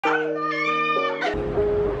So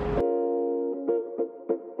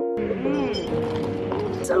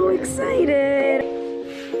excited.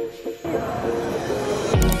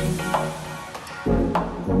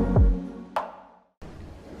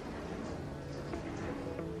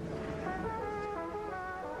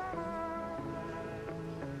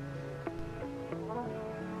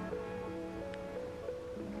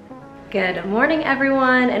 Good morning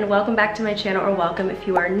everyone, and welcome back to my channel, or welcome if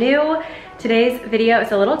you are new. Today's video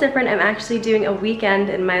is a little different. I'm actually doing a weekend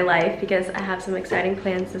in my life because I have some exciting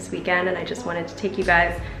plans this weekend and I just wanted to take you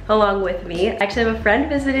guys along with me. I actually have a friend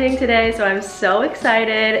visiting today, so I'm so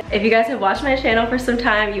excited. If you guys have watched my channel for some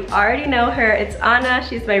time, you already know her. It's Anna.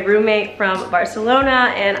 She's my roommate from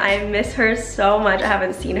Barcelona and I miss her so much. I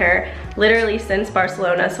haven't seen her literally since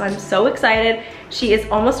Barcelona, so I'm so excited. She is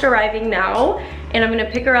almost arriving now and I'm gonna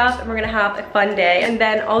pick her up and we're gonna have a fun day. And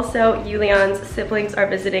then also Julian's siblings are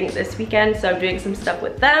visiting this weekend, so I'm doing some stuff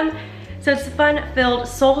with them. So it's a fun-filled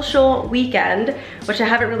social weekend, which I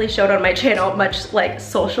haven't really showed on my channel, much like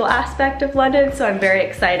social aspect of London, so I'm very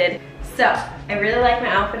excited. So, I really like my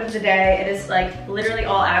outfit of the day. It is like literally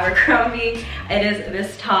all Abercrombie. It is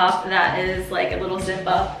this top that is like a little zip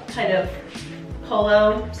up kind of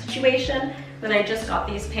polo situation. Then I just got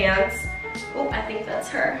these pants. Oh, I think that's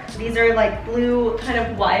her. These are like blue kind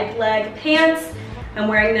of wide leg pants. I'm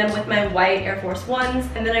wearing them with my white Air Force Ones,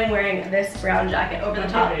 and then I'm wearing this brown jacket over the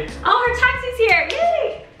top. Oh, her taxi's here,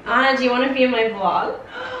 yay! Anna, do you want to be in my vlog?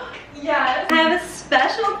 Yes. I have a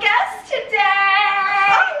special guest today!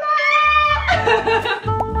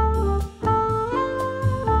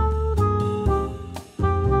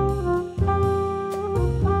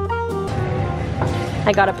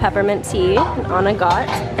 I got a peppermint tea, and Anna got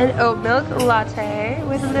an oat milk latte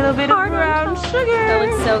with a little bit of brown sugar. That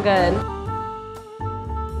looks so good.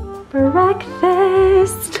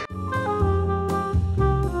 Breakfast.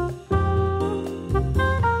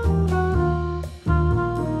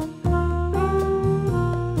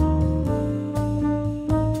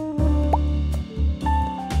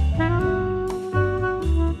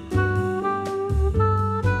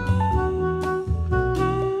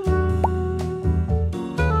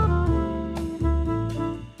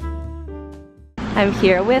 I'm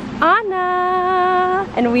here with Anna,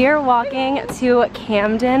 and we are walking to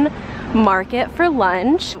Camden Market for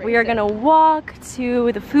lunch. We are gonna walk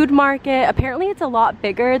to the food market. Apparently it's a lot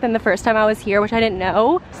bigger than the first time I was here, which I didn't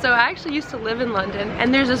know. So I actually used to live in London,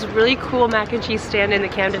 and there's this really cool mac and cheese stand in the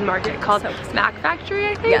Camden Market called Mac Factory,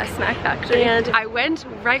 I think? Yes, Mac Factory. And I went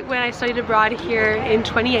right when I studied abroad here in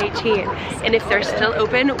 2018. And if they're still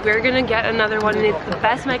open, we're gonna get another one, and it's the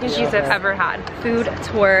best mac and cheese I've ever had. Food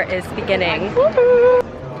tour is beginning.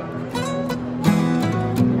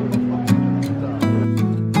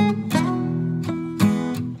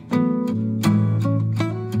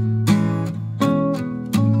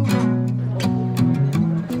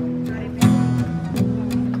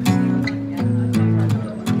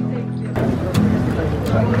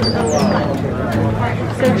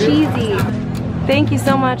 So cheesy. Thank you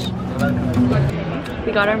so much.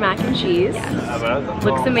 We got our mac and cheese. Yes.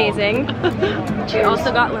 Looks amazing. We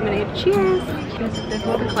also got lemonade. Cheers. This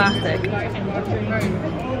was a classic.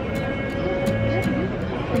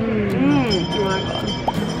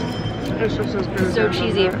 So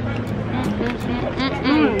cheesy.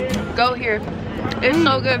 Go here. It's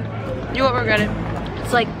so good. You won't regret it.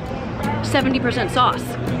 It's like 70% sauce.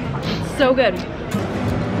 It's so good.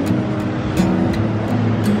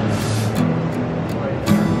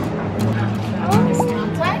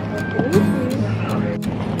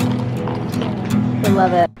 I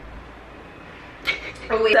love it.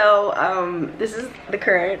 So, this is the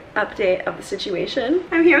current update of the situation.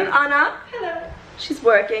 I'm here with Anna. Hello. She's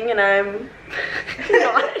working and I'm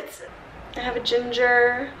not. I have a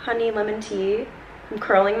ginger honey lemon tea. I'm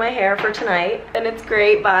curling my hair for tonight and it's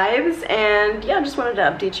great vibes, and yeah, I just wanted to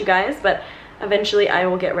update you guys, but eventually I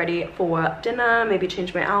will get ready for dinner, maybe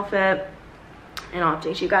change my outfit, and I'll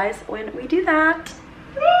update you guys when we do that.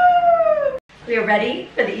 We are ready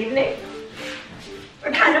for the evening.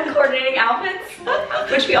 We're kind of coordinating outfits,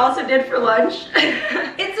 which we also did for lunch.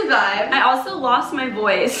 It's a vibe. I also lost my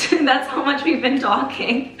voice. That's how much we've been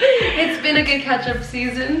talking. It's been a good catch-up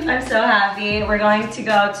season. I'm so happy. We're going to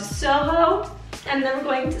go to Soho, and then we're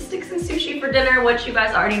going to Sticks and Sushi for dinner, which you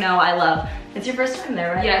guys already know I love. It's your first time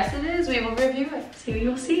there, right? Yes, it is. We will review it. So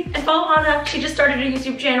you'll see. And follow Anna. She just started a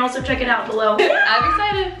YouTube channel, so check it out below. I'm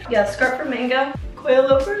excited. Yeah, skirt from Mango, quail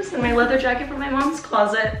loafers, and my leather jacket from my mom's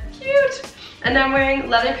closet. Cute. And I'm wearing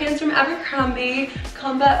leather pants from Abercrombie,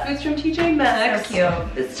 combat boots from TJ Maxx. So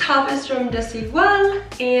cute. This top is from Desigual,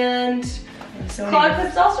 and So Claude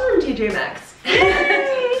Putt's also from TJ Maxx.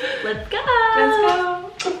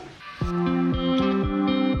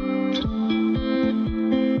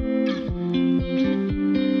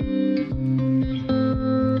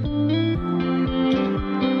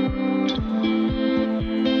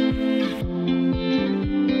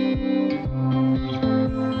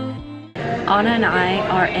 Anna and I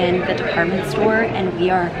are in the department store and we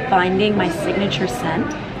are finding my signature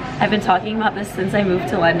scent. I've been talking about this since I moved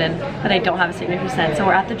to London, that I don't have a signature scent. So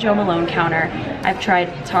we're at the Joe Malone counter. I've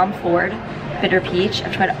tried Tom Ford, Bitter Peach.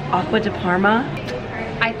 I've tried Acqua di Parma.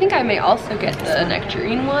 I think I may also get the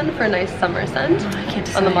nectarine one for a nice summer scent. I can't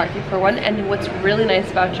decide. On the market for one. And what's really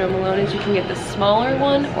nice about Joe Malone is you can get the smaller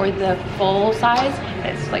one or the full size. And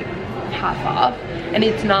it's like half off. And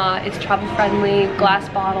it's travel friendly, glass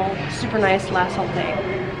bottle, super nice, lasts all day.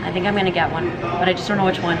 I think I'm gonna get one, but I just don't know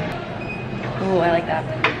which one. Oh, I like that.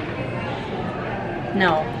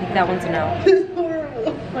 No, I think that one's a no. It's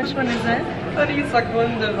horrible. Which one is it? How do you suck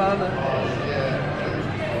one Nirvana?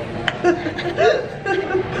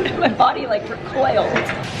 My body like recoiled.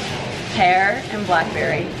 Pear and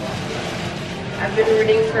blackberry. I've been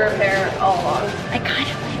rooting for a pear all along. I kind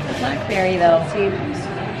of like the blackberry though. See,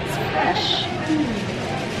 it's fresh.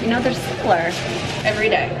 You know, they're similar. Every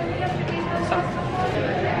day. So,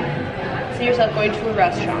 see yourself going to a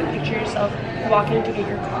restaurant. Picture yourself walking to get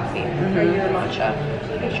your coffee or your matcha.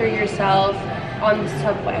 Picture yourself on the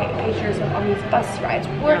subway. Picture yourself on these bus rides.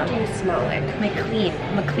 What do you smell like? I'm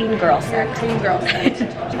a clean girl You're scent. a clean girl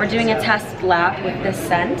scent. We're doing a test lap with this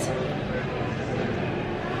scent.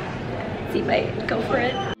 See if I go for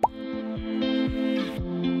it.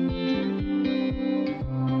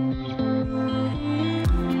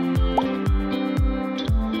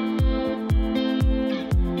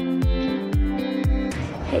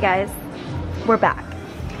 Hey guys, we're back.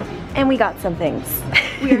 And we got some things.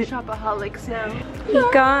 We are shopaholics now. We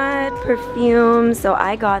got perfume. So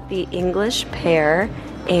I got the English pear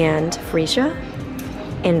and freesia,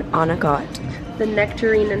 and Anna got The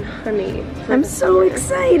nectarine and honey. I'm so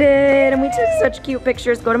excited, and we took such cute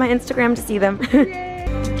pictures. Go to my Instagram to see them.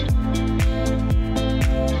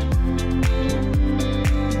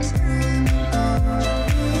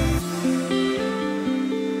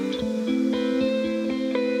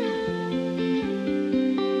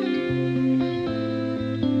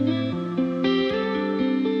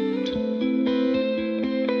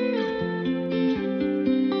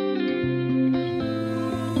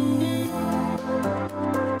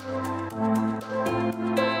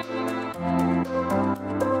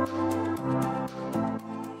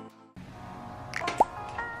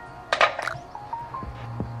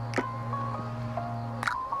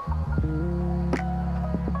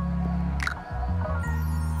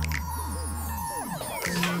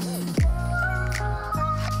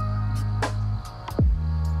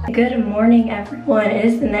 Good morning, everyone. It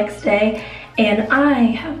is the next day and I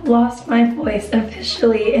have lost my voice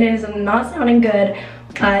officially. It is not sounding good,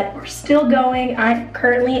 but we're still going. I'm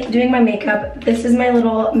currently doing my makeup. This is my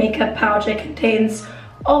little makeup pouch. It contains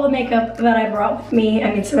all the makeup that I brought with me.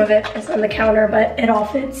 I mean, some of it is on the counter, but it all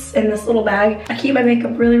fits in this little bag. I keep my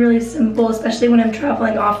makeup really, really simple, especially when I'm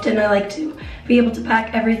traveling often. I like to be able to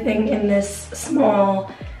pack everything in this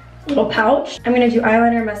small little pouch. I'm gonna do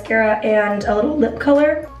eyeliner, mascara, and a little lip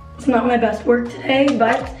color. It's not my best work today,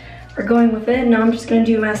 but we're going with it. Now I'm just gonna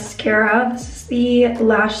do mascara. This is the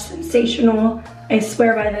Lash Sensational. I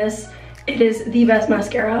swear by this. It is the best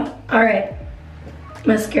mascara. All right,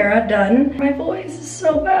 mascara done. My voice is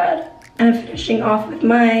so bad. I'm finishing off with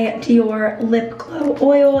my Dior Lip Glow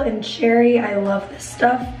Oil in Cherry. I love this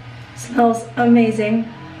stuff. It smells amazing.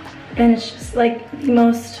 And it's just like the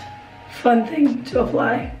most fun thing to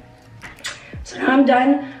apply. So now I'm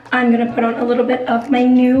done. I'm gonna put on a little bit of my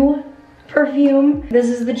new perfume. This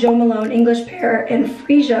is the Joe Malone English Pear and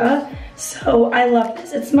Freesia. So I love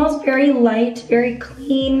this. It smells very light, very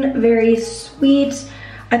clean, very sweet.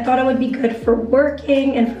 I thought it would be good for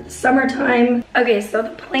working and for the summertime. Okay, so the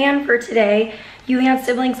plan for today, Yulian's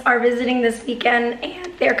siblings are visiting this weekend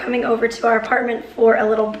and they're coming over to our apartment for a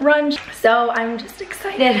little brunch. So I'm just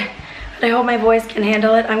excited, but I hope my voice can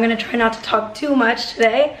handle it. I'm gonna try not to talk too much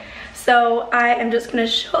today. So I am just gonna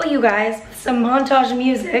show you guys with some montage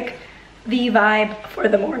music, the vibe for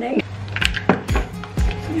the morning.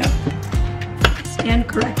 Yep. Stand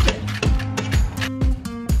corrected.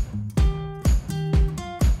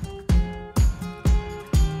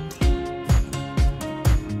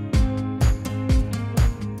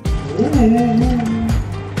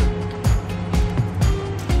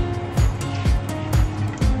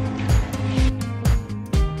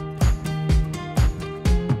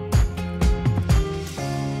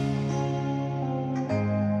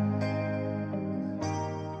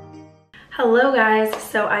 Hello guys,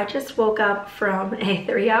 so I just woke up from a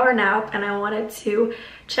 3-hour nap and I wanted to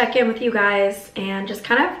check in with you guys and just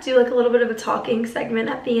kind of do like a little bit of a talking segment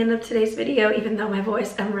at the end of today's video, even though my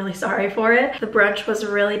voice, I'm really sorry for it. The brunch was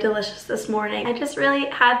really delicious this morning. I just really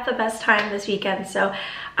had the best time this weekend, so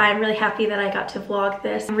I'm really happy that I got to vlog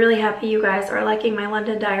this. I'm really happy you guys are liking my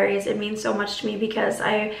London diaries. It means so much to me because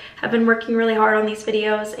I have been working really hard on these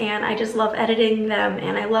videos and I just love editing them,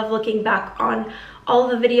 and I love looking back on all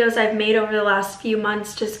of the videos I've made over the last few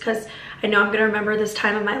months just because I know I'm gonna remember this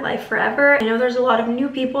time of my life forever. I know there's a lot of new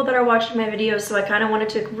people that are watching my videos, so I kind of wanted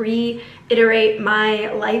to reiterate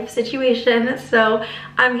my life situation. So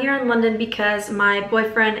I'm here in London because my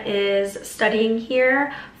boyfriend is studying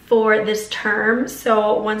here for this term.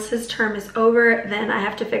 So once his term is over, then I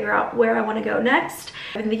have to figure out where I want to go next.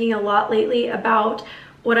 I've been thinking a lot lately about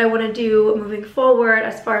what I want to do moving forward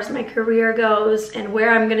as far as my career goes and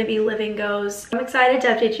where I'm going to be living goes. I'm excited to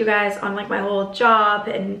update you guys on like my whole job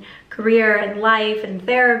and career and life and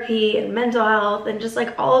therapy and mental health and just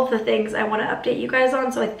like all of the things I want to update you guys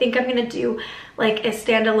on. So I think I'm going to do like a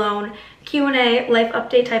standalone Q&A life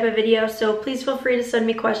update type of video. So please feel free to send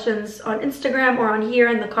me questions on Instagram or on here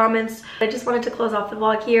in the comments. I just wanted to close off the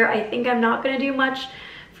vlog here. I think I'm not going to do much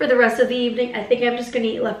for the rest of the evening. I think I'm just gonna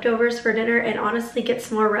eat leftovers for dinner and honestly get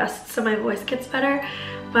some more rest so my voice gets better.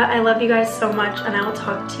 But I love you guys so much and I will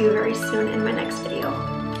talk to you very soon in my next video.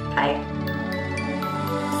 Bye.